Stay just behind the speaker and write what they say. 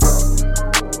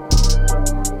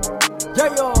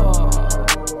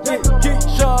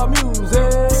KeShun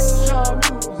Muzic.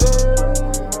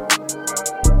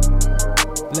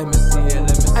 Let me see it, let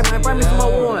me see it. Hey man, bring me some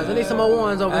more ones. I need some more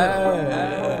ones over here.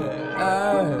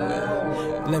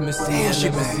 Let me see it,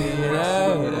 let me see it.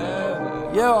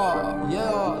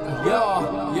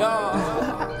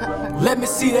 Let me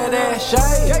see that ass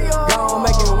shake. Gon'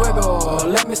 make it wiggle.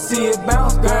 Let me see it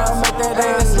bounce, girl. Make that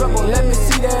ass dribble. Let me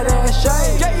see that ass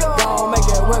shake. Gon' make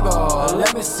it wiggle.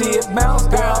 Let me see it bounce,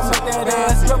 girl. Make that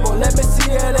ass dribble. Let me see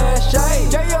that ass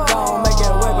shake. Gon' make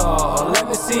it wiggle. Let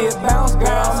me see it bounce,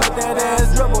 girl. Make that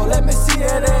ass dribble. Let me see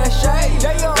that ass shake.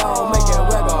 Gon' make it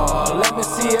wiggle. Let me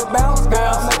see it bounce,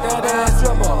 girl. Make that ass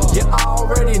dribble. You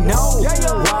already know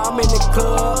why I'm in the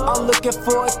club. I'm looking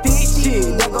for a thick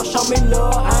shit that gon' show me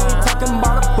love. I ain't talking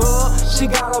about a bug. She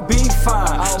gotta be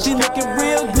fine. She looking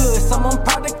real good, so I'm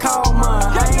proud to call mine.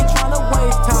 I ain't tryna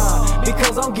waste time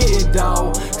because I'm getting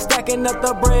dough. Stacking up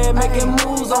the bread, making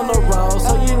moves on the road,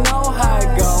 so you know how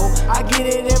it go. I get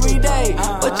it every day,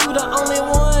 but you the only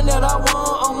one that I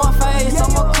want on my face.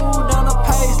 I'ma cool down the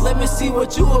pace. Let me see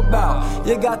what you about.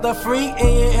 You got the freak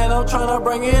in you, and I'm tryna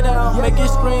bring it out. Make it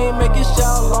scream, make it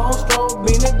shout, long stroke,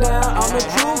 beat it down. I'm the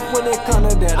truth when it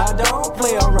comes to that. I don't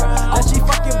play around. And she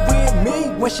fucking with me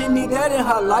when she need that in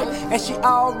her life, and she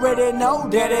already know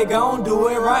that it gon' do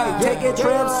it right. Taking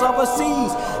trips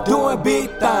overseas, doing big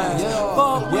things.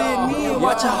 Fuck with me and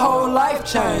watch your whole life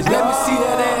change. Let me see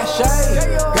that ass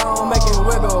shake. Gon' make it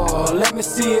wiggle. Let me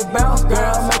see it bounce,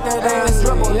 girl. Make that ass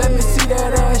dribble. Let me see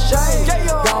that ass shake.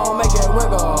 Gon' make it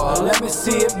wiggle. Let me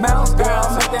see it bounce, girl.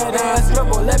 Make that ass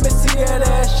dribble. Let me see that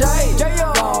ass shake.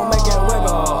 Gon' make it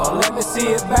wiggle. Let me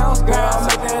see it bounce, girl.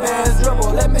 Make that ass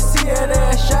dribble. Let me see that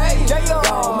ass shake.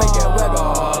 Gon' make it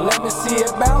wiggle. Let me see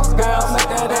it bounce, girl. Make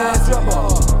that ass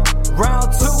dribble.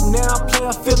 Round two, now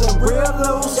player feeling real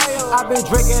loose. I've been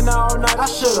drinking all night, I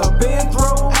should've been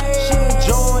through. She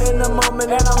enjoying the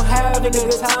moment and I'm having a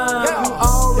good time. You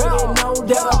already know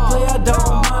that a player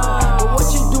don't mind. But what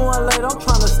you doing late, I'm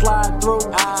tryna slide through.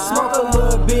 Smoke a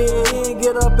little bit and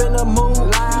get up in the mood.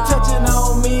 You touching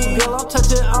on me, girl, I'm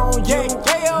touching on you.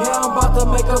 Now I'm about to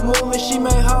make a move and she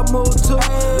made her move too.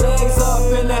 Legs up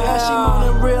in the air, she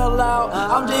moaning real loud.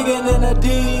 I'm digging in the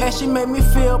D and she made me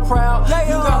feel proud.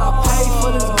 You gotta pay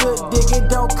for this good dick, it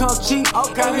don't come cheap.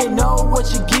 And you know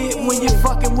what you get when you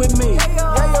fucking with me.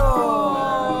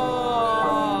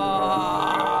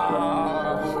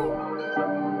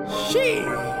 Shit.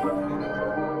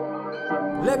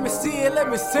 Let me see it, let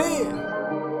me see it.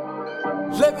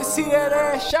 Let me see that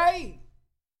ass shake.